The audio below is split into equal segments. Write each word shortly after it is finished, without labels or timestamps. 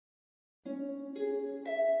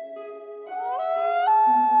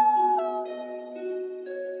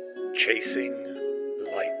Chasing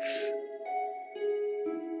Lights.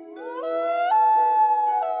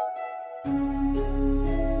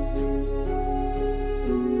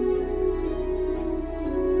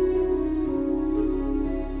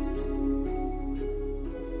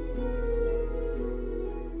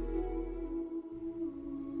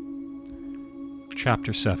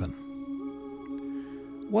 Chapter 7.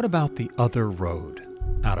 What about the other road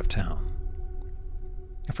out of town?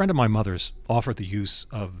 A friend of my mother's offered the use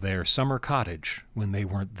of their summer cottage when they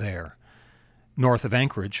weren't there. North of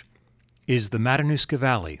Anchorage is the Matanuska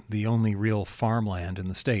Valley, the only real farmland in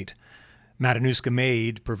the state. Matanuska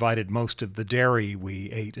Maid provided most of the dairy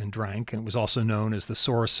we ate and drank, and it was also known as the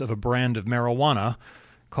source of a brand of marijuana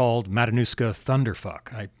called Matanuska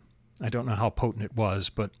Thunderfuck. I don't know how potent it was,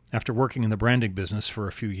 but after working in the branding business for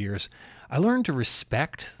a few years, I learned to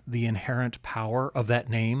respect the inherent power of that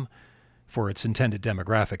name, for its intended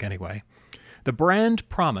demographic anyway. The brand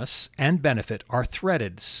promise and benefit are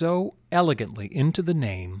threaded so elegantly into the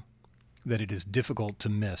name that it is difficult to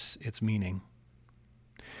miss its meaning.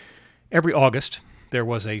 Every August, there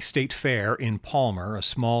was a state fair in Palmer, a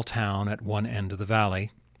small town at one end of the valley.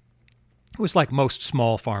 It was like most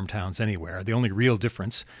small farm towns anywhere. The only real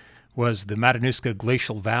difference was the Matanuska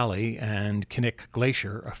Glacial Valley and Kinnick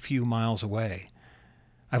Glacier a few miles away.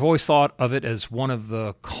 I've always thought of it as one of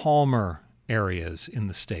the calmer areas in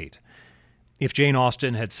the state. If Jane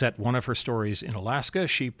Austen had set one of her stories in Alaska,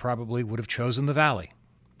 she probably would have chosen the valley,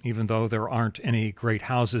 even though there aren't any great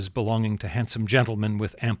houses belonging to handsome gentlemen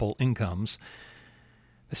with ample incomes.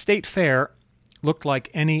 The state fair looked like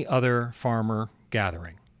any other farmer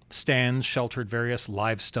gathering. Stands sheltered various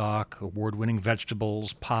livestock, award-winning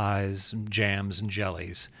vegetables, pies, and jams and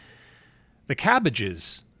jellies. The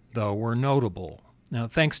cabbages, though, were notable. Now,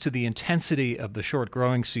 thanks to the intensity of the short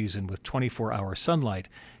growing season with 24-hour sunlight,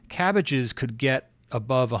 cabbages could get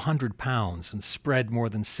above 100 pounds and spread more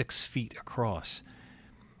than 6 feet across.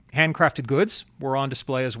 Handcrafted goods were on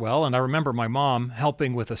display as well, and I remember my mom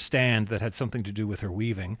helping with a stand that had something to do with her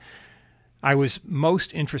weaving. I was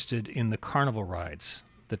most interested in the carnival rides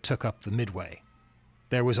that took up the midway.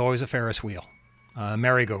 There was always a Ferris wheel, a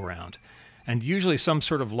merry-go-round, and usually some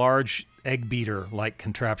sort of large egg beater-like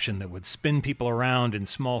contraption that would spin people around in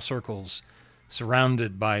small circles,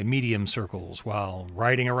 surrounded by medium circles, while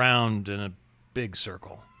riding around in a big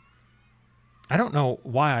circle. I don't know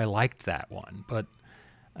why I liked that one, but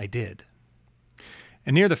I did.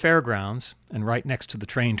 And near the fairgrounds, and right next to the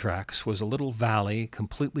train tracks, was a little valley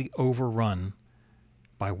completely overrun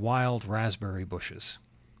by wild raspberry bushes.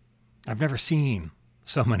 I've never seen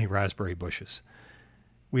so many raspberry bushes.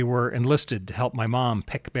 We were enlisted to help my mom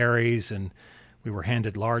pick berries, and we were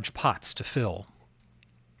handed large pots to fill.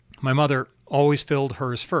 My mother always filled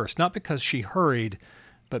hers first, not because she hurried,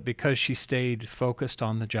 but because she stayed focused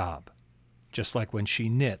on the job. Just like when she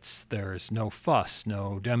knits, there's no fuss,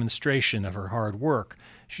 no demonstration of her hard work.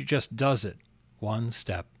 She just does it, one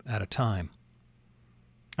step at a time.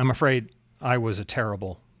 I'm afraid I was a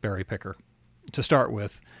terrible berry picker. To start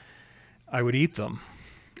with, I would eat them.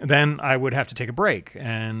 Then I would have to take a break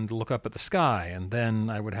and look up at the sky, and then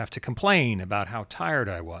I would have to complain about how tired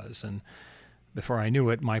I was, and before I knew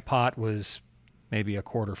it, my pot was maybe a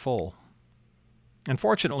quarter full.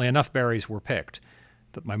 Unfortunately, enough berries were picked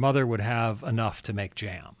that my mother would have enough to make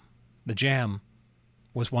jam. The jam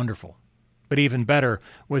was wonderful, but even better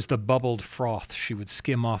was the bubbled froth she would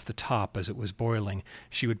skim off the top as it was boiling.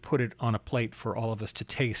 She would put it on a plate for all of us to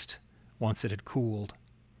taste once it had cooled.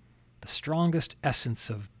 The strongest essence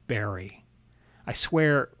of berry. I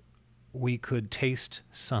swear we could taste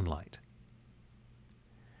sunlight.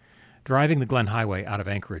 Driving the Glen Highway out of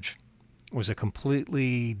Anchorage was a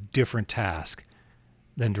completely different task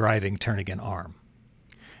than driving Turnagain Arm.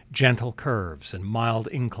 Gentle curves and mild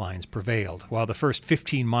inclines prevailed, while the first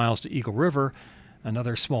 15 miles to Eagle River,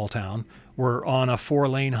 another small town, were on a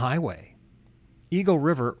 4-lane highway. Eagle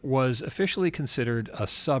River was officially considered a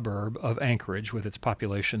suburb of Anchorage with its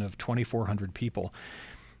population of 2,400 people.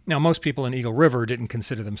 Now, most people in Eagle River didn't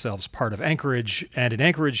consider themselves part of Anchorage, and in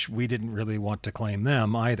Anchorage, we didn't really want to claim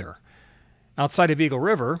them either. Outside of Eagle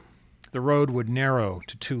River, the road would narrow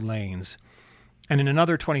to 2 lanes, and in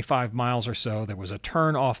another 25 miles or so, there was a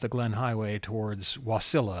turn off the Glen Highway towards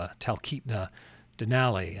Wasilla, Talkeetna,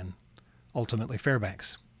 Denali, and ultimately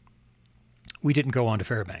Fairbanks. We didn't go on to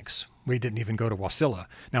Fairbanks. We didn't even go to Wasilla.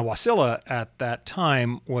 Now, Wasilla at that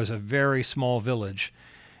time was a very small village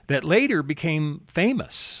that later became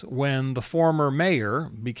famous when the former mayor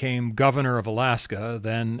became governor of Alaska,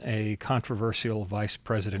 then a controversial Vice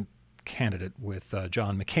President candidate with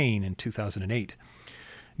John McCain in 2008.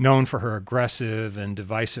 Known for her aggressive and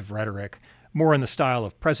divisive rhetoric, more in the style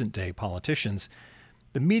of present-day politicians,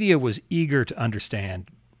 the media was eager to understand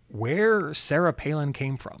where Sarah Palin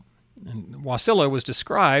came from. And Wasilla was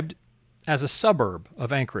described as a suburb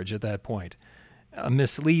of Anchorage at that point, a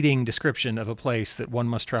misleading description of a place that one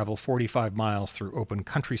must travel 45 miles through open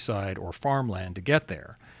countryside or farmland to get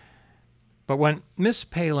there. But when Miss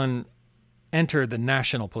Palin entered the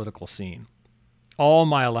national political scene, all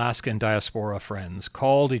my Alaskan diaspora friends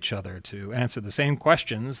called each other to answer the same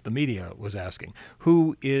questions the media was asking.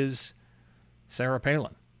 Who is Sarah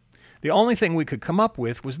Palin? The only thing we could come up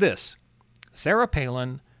with was this: Sarah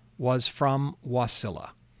Palin was from Wasilla.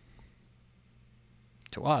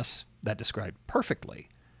 To us, that described perfectly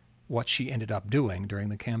what she ended up doing during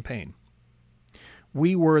the campaign.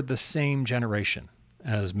 We were the same generation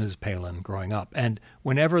as Ms. Palin growing up, and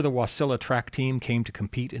whenever the Wasilla track team came to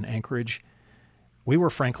compete in Anchorage, we were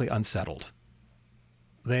frankly unsettled.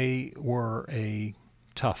 They were a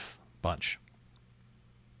tough bunch.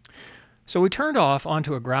 So we turned off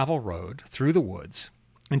onto a gravel road through the woods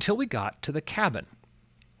until we got to the cabin.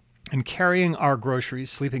 And carrying our groceries,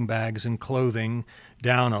 sleeping bags, and clothing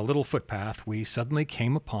down a little footpath, we suddenly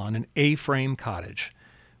came upon an A-frame cottage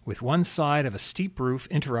with one side of a steep roof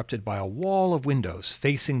interrupted by a wall of windows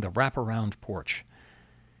facing the wraparound porch.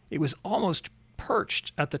 It was almost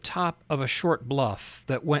perched at the top of a short bluff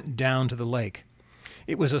that went down to the lake.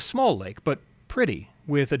 It was a small lake, but pretty,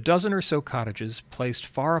 with a dozen or so cottages placed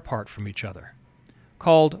far apart from each other.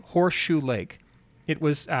 Called Horseshoe Lake, it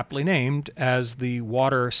was aptly named as the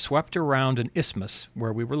water swept around an isthmus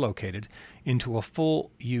where we were located into a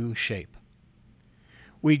full U shape.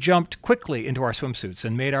 We jumped quickly into our swimsuits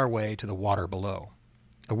and made our way to the water below.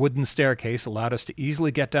 A wooden staircase allowed us to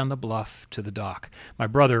easily get down the bluff to the dock. My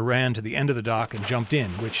brother ran to the end of the dock and jumped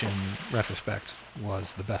in, which in retrospect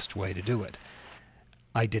was the best way to do it.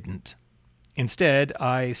 I didn't. Instead,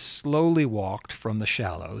 I slowly walked from the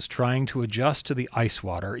shallows, trying to adjust to the ice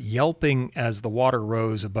water, yelping as the water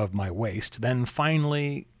rose above my waist, then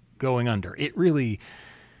finally going under. It really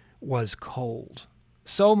was cold,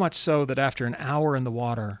 so much so that after an hour in the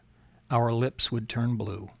water, our lips would turn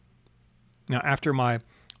blue. Now, after my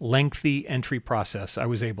lengthy entry process, I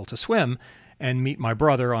was able to swim and meet my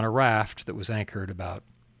brother on a raft that was anchored about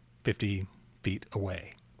 50 feet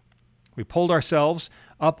away. We pulled ourselves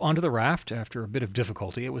up onto the raft after a bit of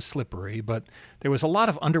difficulty. It was slippery, but there was a lot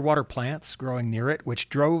of underwater plants growing near it, which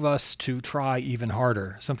drove us to try even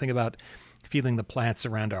harder. Something about feeling the plants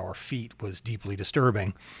around our feet was deeply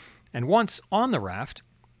disturbing. And once on the raft,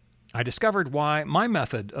 I discovered why my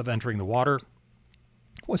method of entering the water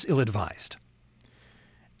was ill-advised.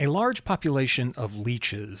 A large population of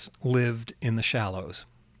leeches lived in the shallows.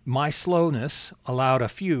 My slowness allowed a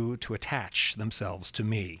few to attach themselves to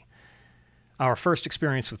me. Our first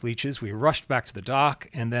experience with leeches, we rushed back to the dock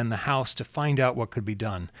and then the house to find out what could be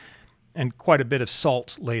done. And quite a bit of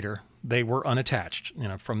salt later, they were unattached.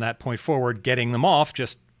 From that point forward, getting them off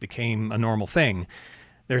just became a normal thing.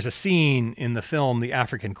 There's a scene in the film The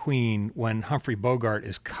African Queen when Humphrey Bogart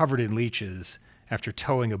is covered in leeches after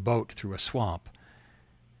towing a boat through a swamp.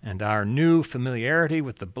 And our new familiarity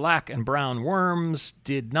with the black and brown worms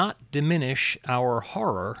did not diminish our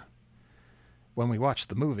horror when we watched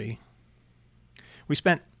the movie. We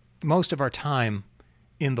spent most of our time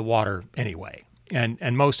in the water anyway, and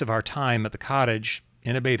most of our time at the cottage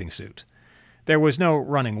in a bathing suit. There was no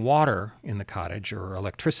running water in the cottage or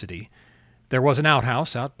electricity. There was an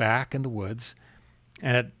outhouse out back in the woods,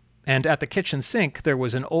 and at the kitchen sink there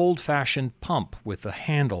was an old-fashioned pump with a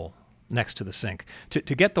handle next to the sink. To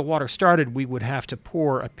get the water started, we would have to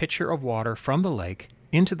pour a pitcher of water from the lake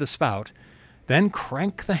into the spout, then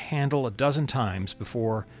crank the handle a dozen times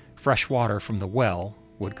before fresh water from the well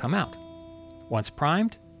would come out. Once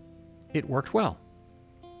primed, it worked well.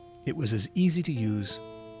 It was as easy to use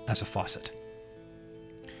as a faucet.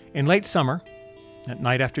 In late summer, at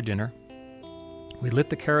night after dinner, we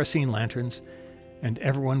lit the kerosene lanterns and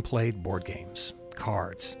everyone played board games,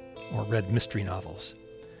 cards, or read mystery novels.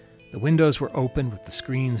 The windows were open with the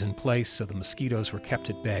screens in place so the mosquitoes were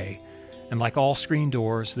kept at bay, and like all screen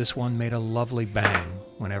doors, this one made a lovely bang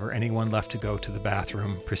whenever anyone left to go to the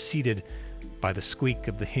bathroom, preceded by the squeak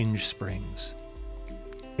of the hinge springs.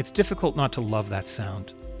 It's difficult not to love that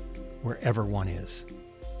sound, wherever one is.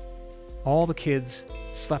 All the kids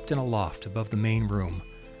slept in a loft above the main room,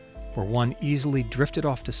 where one easily drifted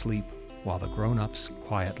off to sleep while the grown-ups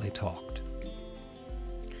quietly talked.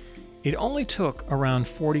 It only took around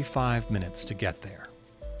 45 minutes to get there.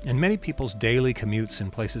 And many people's daily commutes in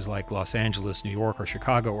places like Los Angeles, New York, or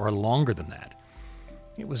Chicago are longer than that.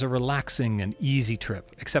 It was a relaxing and easy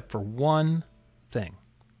trip, except for one thing.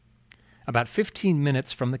 About 15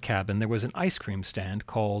 minutes from the cabin, there was an ice cream stand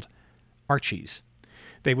called Archie's.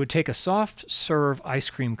 They would take a soft-serve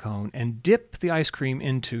ice cream cone and dip the ice cream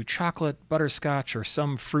into chocolate, butterscotch, or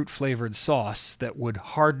some fruit-flavored sauce that would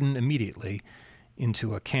harden immediately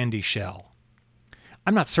into a candy shell.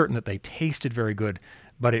 I'm not certain that they tasted very good,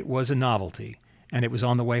 but it was a novelty, and it was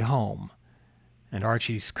on the way home. And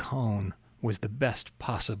Archie's cone was the best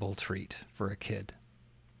possible treat for a kid.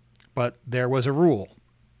 But there was a rule.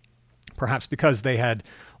 Perhaps because they had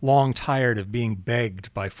long tired of being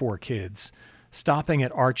begged by 4 kids, stopping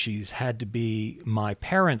at Archie's had to be my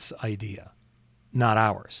parents' idea, not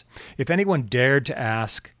ours. If anyone dared to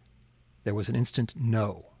ask, there was an instant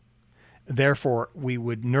no. Therefore, we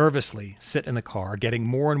would nervously sit in the car, getting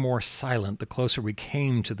more and more silent the closer we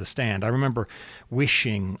came to the stand. I remember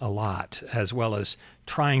wishing a lot, as well as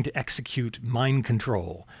trying to execute mind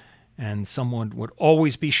control. And someone would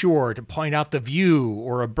always be sure to point out the view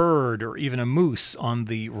or a bird or even a moose on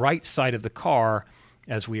the right side of the car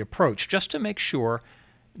as we approached, just to make sure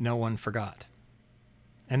no one forgot.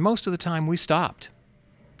 And most of the time we stopped.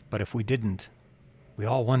 But if we didn't, we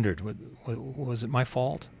all wondered, was it my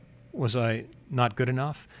fault? Was I not good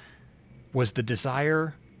enough? Was the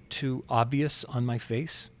desire too obvious on my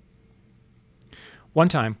face? One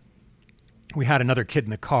time, we had another kid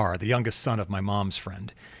in the car, the youngest son of my mom's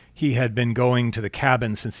friend. He had been going to the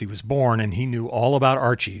cabin since he was born, and he knew all about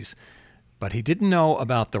Archie's, but he didn't know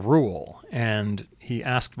about the rule, and he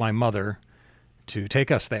asked my mother to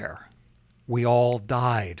take us there. We all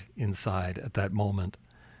died inside at that moment.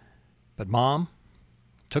 But Mom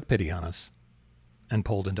took pity on us and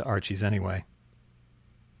pulled into Archie's anyway.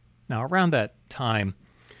 Now, around that time,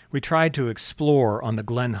 we tried to explore on the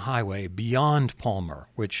Glen Highway beyond Palmer,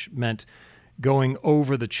 which meant going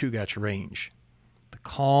over the Chugach Range. The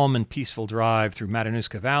calm and peaceful drive through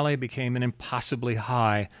Matanuska Valley became an impossibly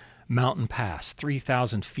high mountain pass,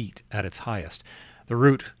 3,000 feet at its highest. The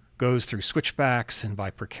route goes through switchbacks and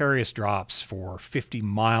by precarious drops for 50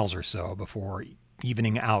 miles or so before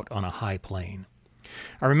evening out on a high plain.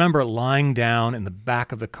 I remember lying down in the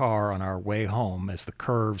back of the car on our way home as the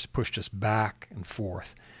curves pushed us back and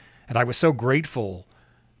forth, and I was so grateful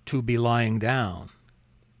to be lying down,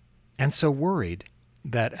 and so worried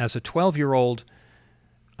that as a 12-year-old,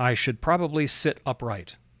 I should probably sit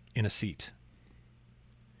upright in a seat.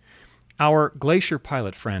 Our glacier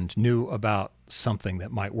pilot friend knew about something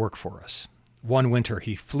that might work for us. One winter,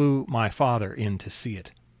 he flew my father in to see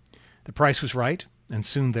it. The price was right, and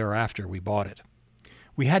soon thereafter we bought it.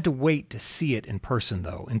 We had to wait to see it in person,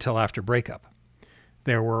 though, until after breakup.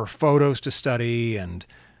 There were photos to study and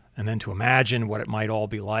then to imagine what it might all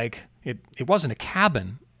be like. It wasn't a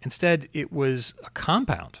cabin. Instead, it was a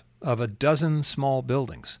compound of a dozen small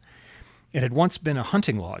buildings. It had once been a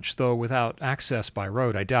hunting lodge, though without access by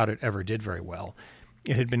road, I doubt it ever did very well.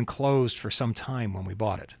 It had been closed for some time when we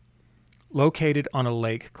bought it. Located on a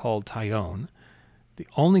lake called Tyone, the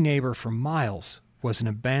only neighbor for miles was an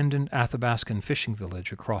abandoned Athabascan fishing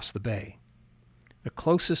village across the bay. The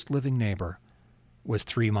closest living neighbor was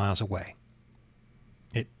 3 miles away.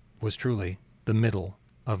 It was truly the middle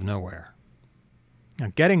of nowhere.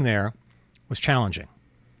 Now, getting there was challenging.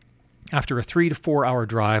 After a 3 to 4 hour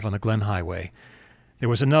drive on the Glen Highway, there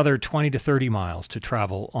was another 20 to 30 miles to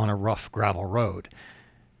travel on a rough gravel road.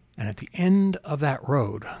 And at the end of that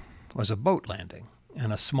road was a boat landing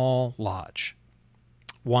and a small lodge.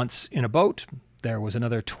 Once in a boat, there was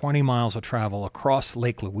another 20 miles of travel across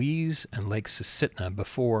Lake Louise and Lake Susitna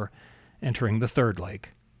before entering the third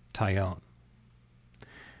lake, Tyone.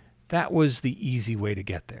 That was the easy way to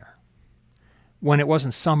get there. When it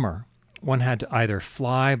wasn't summer, one had to either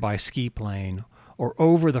fly by ski plane or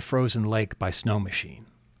over the frozen lake by snow machine.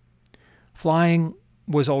 Flying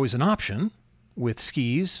was always an option, with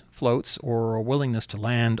skis, floats, or a willingness to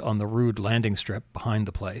land on the rude landing strip behind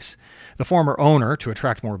the place. The former owner, to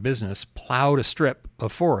attract more business, plowed a strip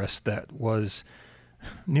of forest that was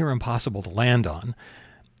near impossible to land on.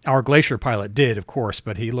 Our glacier pilot did, of course,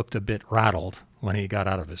 but he looked a bit rattled when he got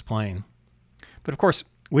out of his plane. But of course,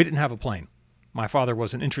 we didn't have a plane. My father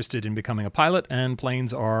wasn't interested in becoming a pilot, and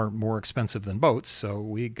planes are more expensive than boats, so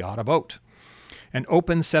we got a boat. An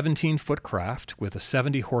open 17-foot craft with a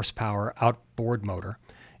 70-horsepower outboard motor.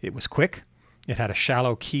 It was quick, it had a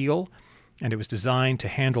shallow keel, and it was designed to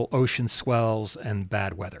handle ocean swells and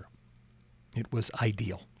bad weather. It was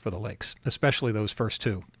ideal for the lakes, especially those first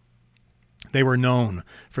 2. They were known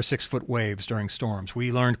for 6-foot waves during storms.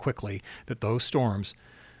 We learned quickly that those storms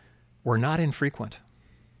were not infrequent.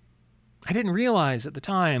 I didn't realize at the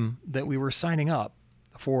time that we were signing up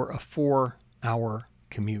for a 4-hour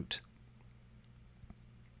commute.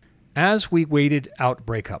 As we waited out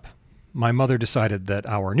breakup, my mother decided that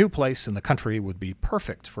our new place in the country would be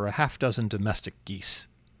perfect for a half-dozen domestic geese.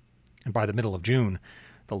 And by the middle of June,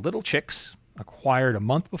 the little chicks, acquired a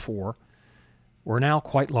month before, were now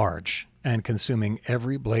quite large and consuming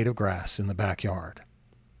every blade of grass in the backyard.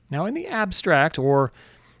 Now, in the abstract, or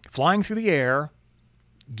flying through the air,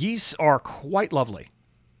 geese are quite lovely.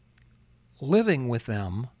 Living with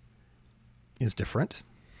them is different.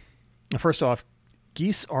 First off,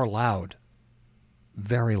 geese are loud,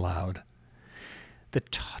 very loud.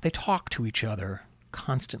 They talk to each other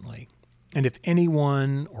constantly. And if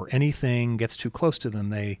anyone or anything gets too close to them,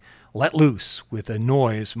 they let loose with a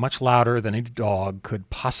noise much louder than any dog could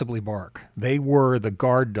possibly bark. They were the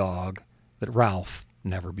guard dog that Ralph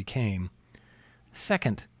never became.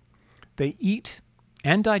 Second, they eat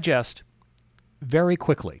and digest very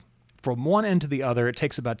quickly. From one end to the other, it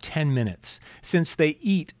takes about 10 minutes. Since they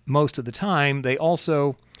eat most of the time, they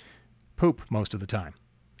also poop most of the time,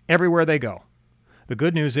 everywhere they go. The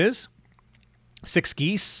good news is, 6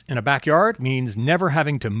 geese in a backyard means never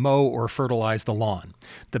having to mow or fertilize the lawn.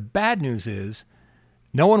 The bad news is,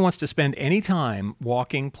 no one wants to spend any time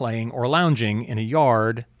walking, playing, or lounging in a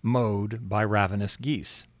yard mowed by ravenous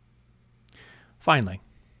geese. Finally,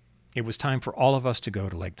 it was time for all of us to go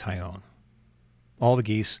to Lake Tyone. All the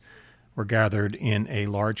geese were gathered in a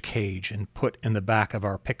large cage and put in the back of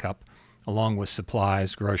our pickup, along with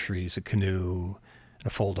supplies, groceries, a canoe, a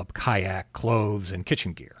fold-up kayak, clothes, and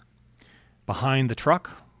kitchen gear. Behind the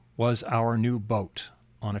truck was our new boat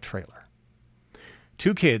on a trailer.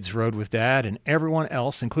 2 kids rode with Dad, and everyone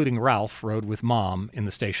else, including Ralph, rode with Mom in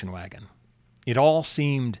the station wagon. It all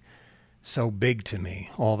seemed so big to me,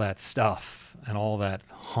 all that stuff and all that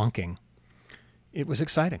honking. It was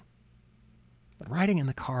exciting. But riding in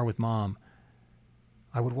the car with Mom,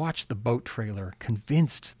 I would watch the boat trailer,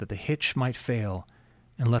 convinced that the hitch might fail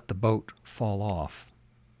and let the boat fall off.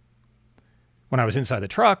 When I was inside the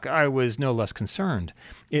truck, I was no less concerned.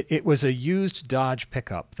 It was a used Dodge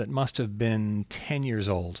pickup that must have been 10 years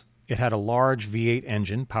old. It had a large V8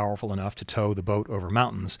 engine, powerful enough to tow the boat over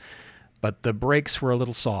mountains, but the brakes were a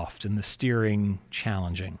little soft and the steering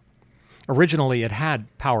challenging. Originally, it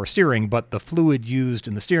had power steering, but the fluid used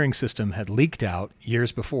in the steering system had leaked out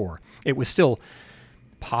years before. It was still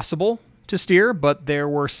possible to steer, but there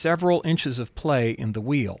were several inches of play in the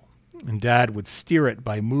wheel, and Dad would steer it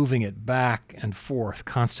by moving it back and forth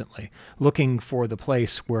constantly, looking for the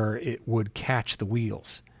place where it would catch the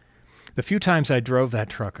wheels. The few times I drove that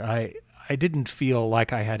truck, I didn't feel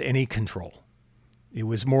like I had any control. It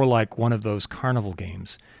was more like one of those carnival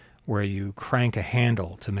games where you crank a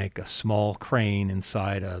handle to make a small crane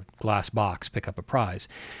inside a glass box pick up a prize.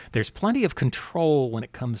 There's plenty of control when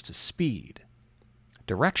it comes to speed.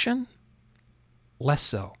 Direction? Less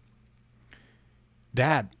so.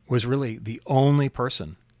 Dad was really the only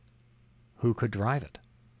person who could drive it.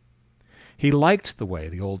 He liked the way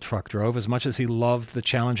the old truck drove as much as he loved the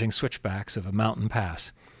challenging switchbacks of a mountain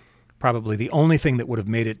pass. Probably the only thing that would have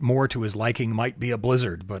made it more to his liking might be a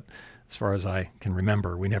blizzard, but as far as I can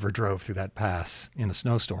remember, we never drove through that pass in a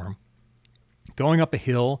snowstorm. Going up a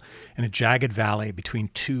hill in a jagged valley between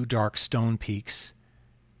 2 dark stone peaks,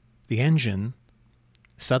 the engine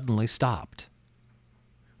suddenly stopped.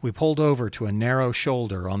 We pulled over to a narrow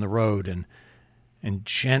shoulder on the road and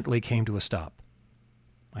gently came to a stop.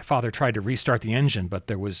 My father tried to restart the engine, but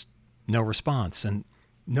there was no response and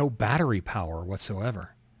no battery power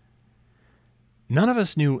whatsoever. None of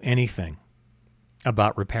us knew anything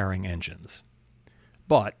about repairing engines,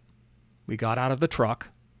 but we got out of the truck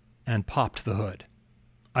and popped the hood.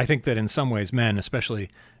 I think that in some ways men, especially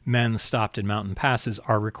men stopped in mountain passes,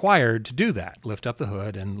 are required to do that, lift up the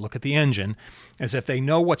hood and look at the engine as if they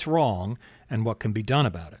know what's wrong and what can be done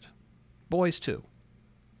about it. Boys too.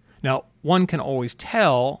 Now, one can always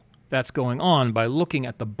tell that's going on by looking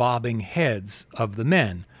at the bobbing heads of the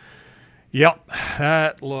men. Yep,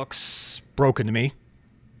 that looks broken to me.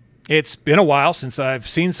 It's been a while since I've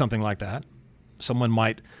seen something like that. Someone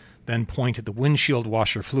might then point at the windshield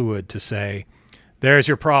washer fluid to say, "There's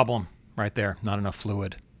your problem, right there, not enough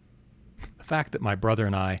fluid." The fact that my brother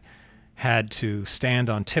and I had to stand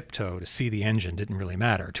on tiptoe to see the engine didn't really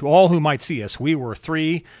matter. To all who might see us, we were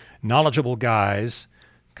 3 knowledgeable guys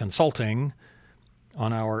consulting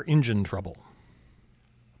on our engine trouble.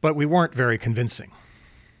 But we weren't very convincing.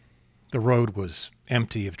 The road was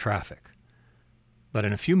empty of traffic. But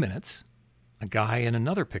in a few minutes, a guy in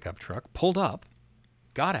another pickup truck pulled up,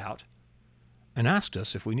 got out, and asked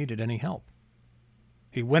us if we needed any help.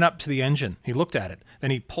 He went up to the engine. He looked at it.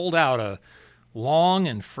 Then he pulled out a long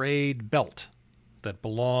and frayed belt that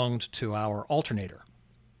belonged to our alternator.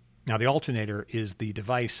 Now, the alternator is the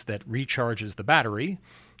device that recharges the battery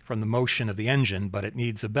from the motion of the engine, but it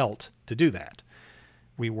needs a belt to do that.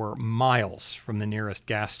 We were miles from the nearest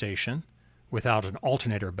gas station without an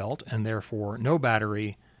alternator belt, and therefore no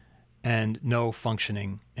battery and no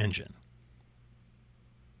functioning engine.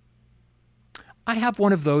 "I have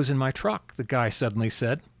one of those in my truck," the guy suddenly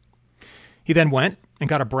said. He then went and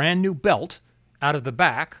got a brand new belt out of the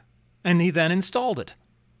back, and he then installed it.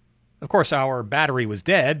 Of course, our battery was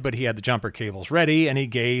dead, but he had the jumper cables ready, and he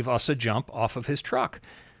gave us a jump off of his truck.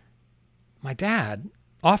 My dad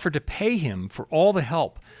offered to pay him for all the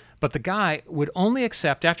help, but the guy would only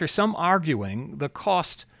accept, after some arguing, the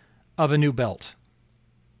cost of a new belt.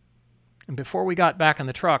 And before we got back in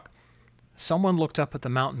the truck, someone looked up at the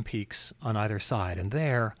mountain peaks on either side, and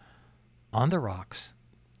there, on the rocks,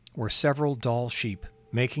 were several doll sheep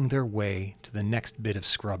making their way to the next bit of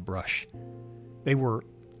scrub brush. They were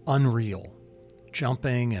unreal,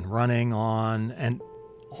 jumping and running on an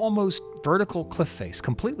almost vertical cliff face,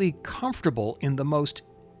 completely comfortable in the most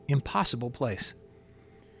impossible place.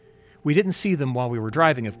 We didn't see them while we were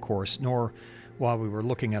driving, of course, nor while we were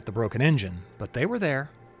looking at the broken engine, but they were there,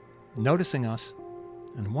 noticing us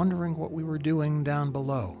and wondering what we were doing down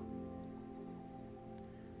below.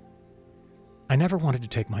 I never wanted to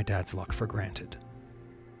take my dad's luck for granted,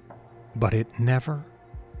 but it never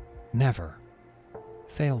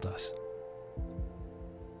failed us.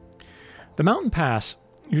 The mountain pass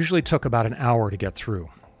usually took about an hour to get through.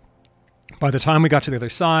 By the time we got to the other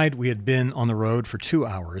side, we had been on the road for 2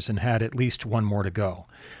 hours and had at least one more to go.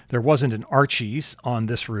 There wasn't an Archie's on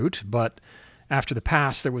this route, but after the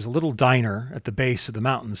pass, there was a little diner at the base of the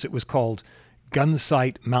mountains. It was called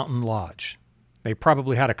Gunsight Mountain Lodge. They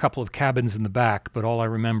probably had a couple of cabins in the back, but all I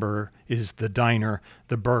remember is the diner,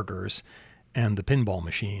 the burgers, and the pinball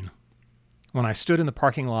machine. When I stood in the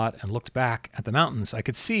parking lot and looked back at the mountains, I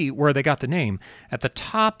could see where they got the name. At the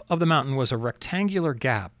top of the mountain was a rectangular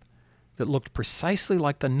gap that looked precisely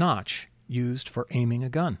like the notch used for aiming a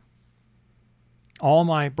gun. All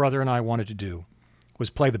my brother and I wanted to do was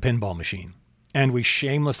play the pinball machine, and we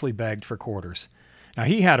shamelessly begged for quarters. Now,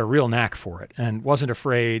 he had a real knack for it and wasn't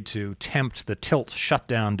afraid to tempt the tilt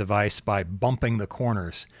shutdown device by bumping the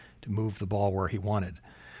corners to move the ball where he wanted.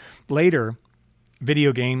 Later,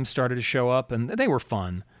 video games started to show up, and they were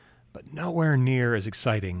fun, but nowhere near as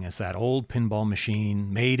exciting as that old pinball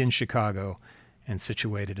machine made in Chicago and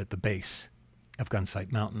situated at the base of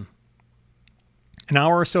Gunsight Mountain. An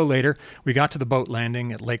hour or so later, we got to the boat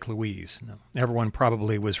landing at Lake Louise. Now, everyone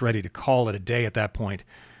probably was ready to call it a day at that point,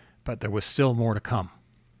 but there was still more to come.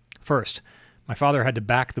 First, my father had to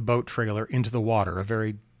back the boat trailer into the water, a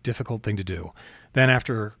very difficult thing to do. Then,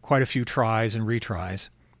 after quite a few tries and retries,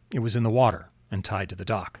 it was in the water and tied to the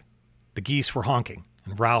dock. The geese were honking,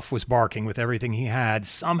 and Ralph was barking with everything he had,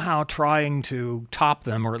 somehow trying to top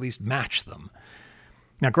them or at least match them.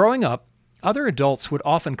 Now, growing up, other adults would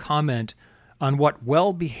often comment on what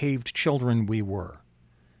well-behaved children we were.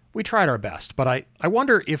 We tried our best, but I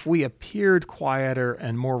wonder if we appeared quieter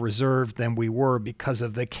and more reserved than we were because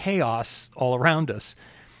of the chaos all around us.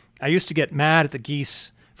 I used to get mad at the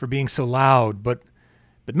geese for being so loud, but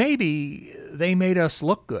maybe they made us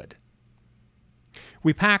look good.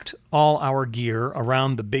 We packed all our gear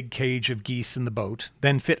around the big cage of geese in the boat,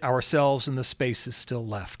 then fit ourselves in the spaces still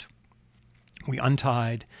left. We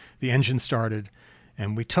untied, the engine started,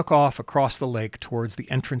 and we took off across the lake towards the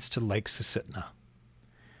entrance to Lake Susitna.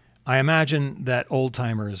 I imagine that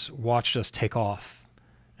old-timers watched us take off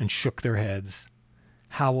and shook their heads.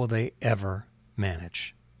 How will they ever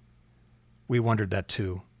manage? We wondered that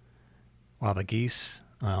too. While the geese,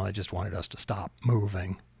 well, they just wanted us to stop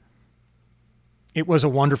moving. It was a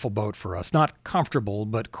wonderful boat for us, not comfortable,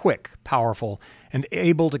 but quick, powerful, and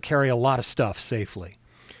able to carry a lot of stuff safely.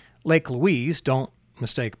 Lake Louise, don't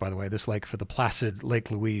mistake, by the way, this lake for the placid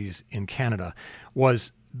Lake Louise in Canada,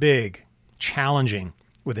 was big, challenging,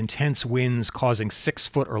 with intense winds causing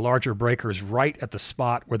 6-foot or larger breakers right at the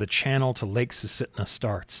spot where the channel to Lake Susitna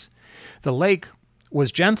starts. The lake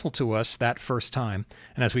was gentle to us that first time,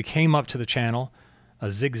 and as we came up to the channel,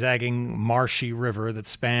 a zigzagging, marshy river that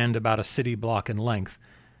spanned about a city block in length,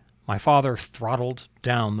 my father throttled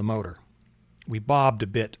down the motor. We bobbed a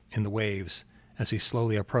bit in the waves as he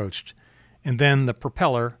slowly approached, and then the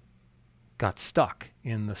propeller got stuck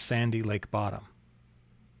in the sandy lake bottom.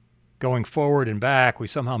 Going forward and back, we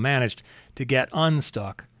somehow managed to get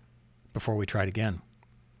unstuck before we tried again.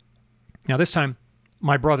 Now this time,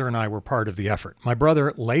 my brother and I were part of the effort. My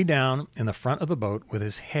brother lay down in the front of the boat with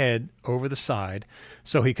his head over the side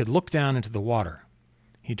so he could look down into the water.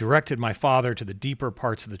 He directed my father to the deeper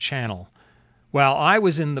parts of the channel, while I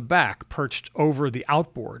was in the back, perched over the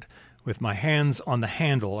outboard with my hands on the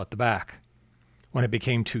handle at the back. When it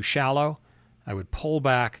became too shallow, I would pull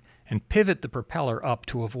back and pivot the propeller up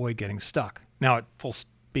to avoid getting stuck. Now, at full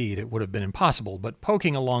speed, it would have been impossible, but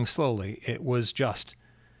poking along slowly, it was just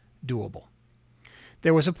doable.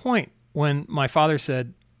 There was a point when my father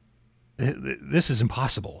said, "This is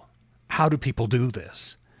impossible. How do people do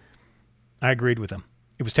this?" I agreed with him.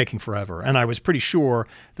 It was taking forever, and I was pretty sure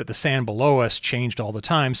that the sand below us changed all the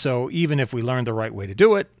time, so even if we learned the right way to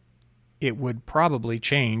do it, it would probably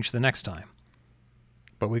change the next time.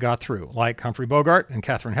 But we got through. Like Humphrey Bogart and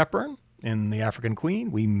Katharine Hepburn in The African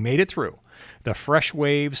Queen, we made it through. The fresh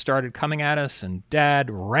waves started coming at us, and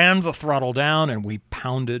Dad rammed the throttle down, and we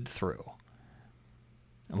pounded through.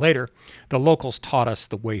 And later, the locals taught us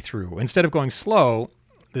the way through. Instead of going slow,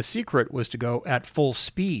 the secret was to go at full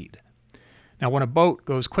speed. Now, when a boat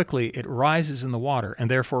goes quickly, it rises in the water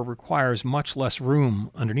and therefore requires much less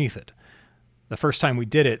room underneath it. The first time we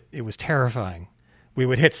did it, it was terrifying. We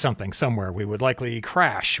would hit something somewhere. We would likely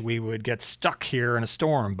crash. We would get stuck here in a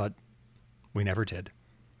storm, but we never did.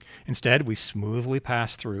 Instead, we smoothly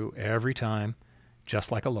passed through every time,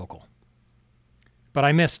 just like a local. But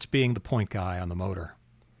I missed being the point guy on the motor.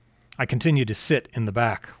 I continued to sit in the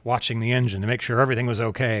back, watching the engine to make sure everything was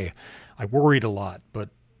okay. I worried a lot, but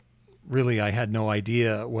really, I had no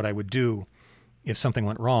idea what I would do if something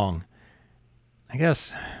went wrong. I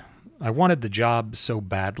guess I wanted the job so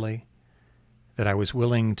badly that I was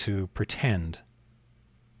willing to pretend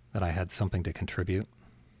that I had something to contribute.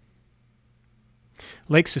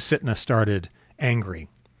 Lake Susitna started angry,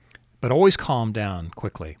 but always calmed down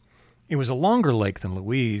quickly. It was a longer lake than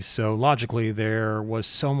Louise, so logically there was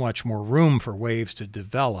so much more room for waves to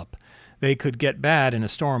develop. They could get bad in a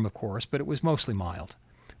storm, of course, but it was mostly mild.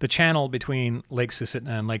 The channel between Lake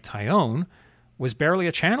Susitna and Lake Tyone was barely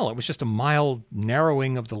a channel. It was just a mild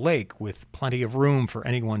narrowing of the lake with plenty of room for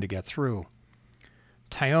anyone to get through.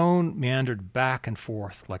 Tyone meandered back and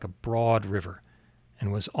forth like a broad river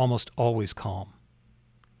and was almost always calm.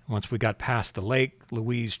 Once we got past the Lake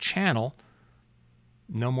Louise Channel,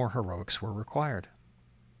 no more heroics were required.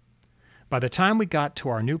 By the time we got to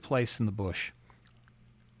our new place in the bush,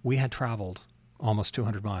 we had traveled almost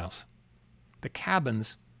 200 miles. The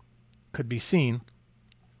cabins could be seen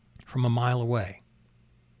from a mile away.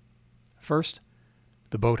 First,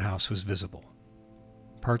 the boathouse was visible,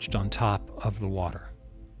 perched on top of the water.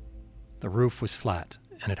 The roof was flat,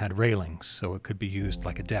 and it had railings, so it could be used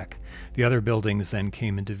like a deck. The other buildings then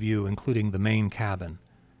came into view, including the main cabin,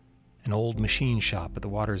 an old machine shop at the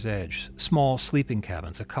water's edge, small sleeping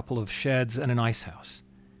cabins, a couple of sheds, and an ice house.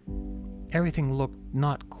 Everything looked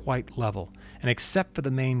not quite level, and except for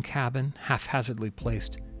the main cabin, haphazardly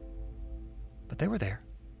placed. But they were there.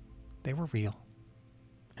 They were real.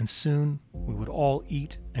 And soon we would all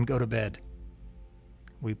eat and go to bed.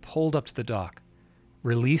 We pulled up to the dock,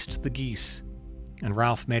 released the geese, and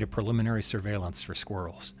Ralph made a preliminary surveillance for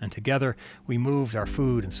squirrels. And together we moved our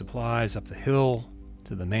food and supplies up the hill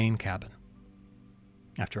to the main cabin.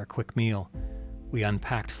 After a quick meal, we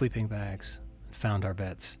unpacked sleeping bags and found our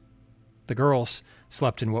beds. The girls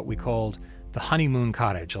slept in what we called the honeymoon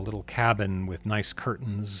cottage, a little cabin with nice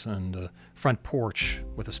curtains and a front porch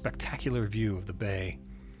with a spectacular view of the bay.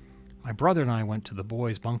 My brother and I went to the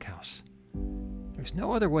boys' bunkhouse. There's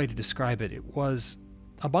no other way to describe it. It was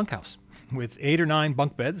a bunkhouse with 8 or 9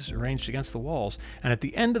 bunk beds arranged against the walls, and at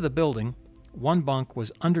the end of the building, one bunk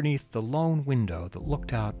was underneath the lone window that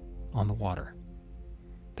looked out on the water.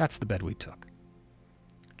 That's the bed we took.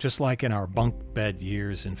 Just like in our bunk bed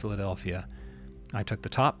years in Philadelphia, I took the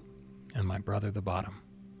top and my brother the bottom.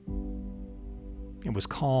 It was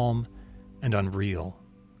calm and unreal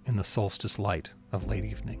in the solstice light of late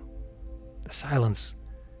evening. The silence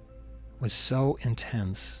was so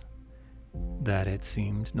intense that it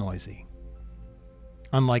seemed noisy.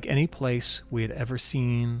 Unlike any place we had ever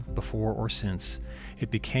seen before or since,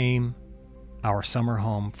 it became our summer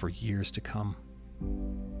home for years to come.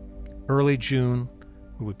 Early June,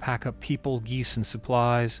 we would pack up people, geese, and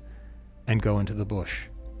supplies and go into the bush.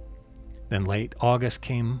 Then late August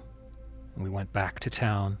came, and we went back to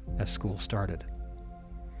town as school started.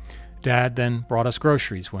 Dad then brought us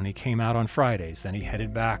groceries when he came out on Fridays. Then he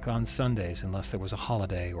headed back on Sundays unless there was a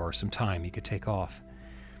holiday or some time he could take off.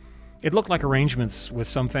 It looked like arrangements with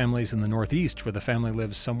some families in the Northeast, where the family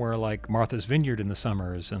lives somewhere like Martha's Vineyard in the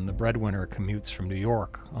summers and the breadwinner commutes from New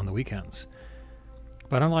York on the weekends.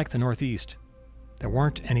 But unlike the Northeast, there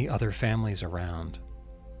weren't any other families around,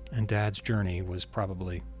 and Dad's journey was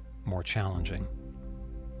probably more challenging.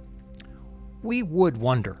 We would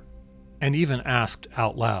wonder, and even asked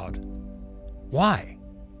out loud, why?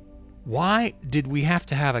 Why did we have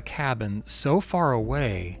to have a cabin so far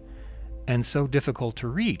away and so difficult to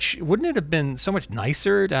reach? Wouldn't it have been so much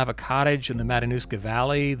nicer to have a cottage in the Matanuska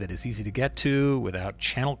Valley that is easy to get to without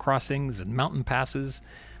channel crossings and mountain passes?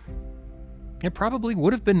 It probably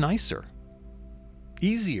would have been nicer,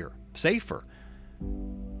 easier, safer.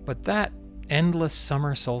 But that endless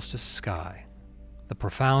summer solstice sky, the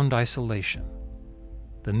profound isolation,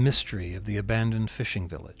 the mystery of the abandoned fishing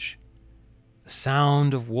village, the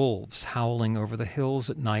sound of wolves howling over the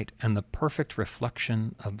hills at night, and the perfect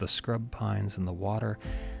reflection of the scrub pines in the water,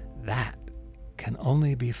 that can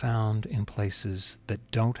only be found in places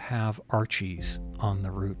that don't have Archies on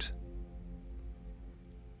the route.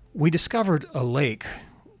 We discovered a lake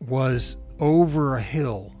was over a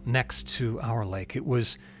hill next to our lake. It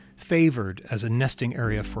was favored as a nesting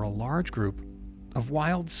area for a large group of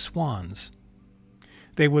wild swans.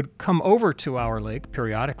 They would come over to our lake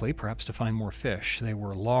periodically, perhaps to find more fish. They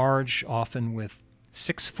were large, often with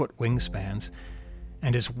 6-foot wingspans,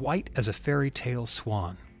 and as white as a fairy tale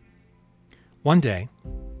swan. One day,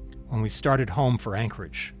 when we started home for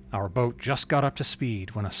Anchorage, our boat just got up to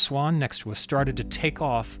speed when a swan next to us started to take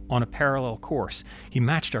off on a parallel course. He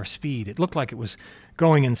matched our speed. It looked like it was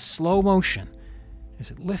going in slow motion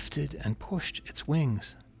as it lifted and pushed its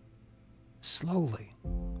wings. Slowly,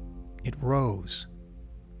 it rose,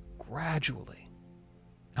 gradually,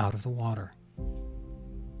 out of the water.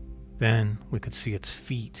 Then we could see its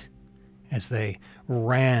feet as they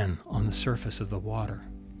ran on the surface of the water.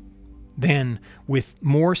 Then, with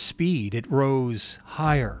more speed, it rose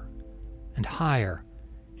higher and higher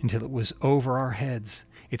until it was over our heads.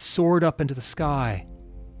 It soared up into the sky,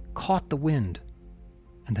 caught the wind,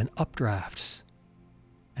 and then updrafts,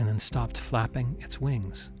 and then stopped flapping its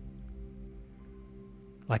wings.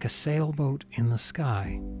 Like a sailboat in the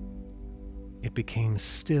sky, it became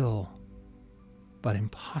still but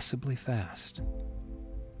impossibly fast.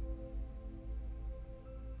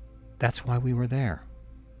 That's why we were there.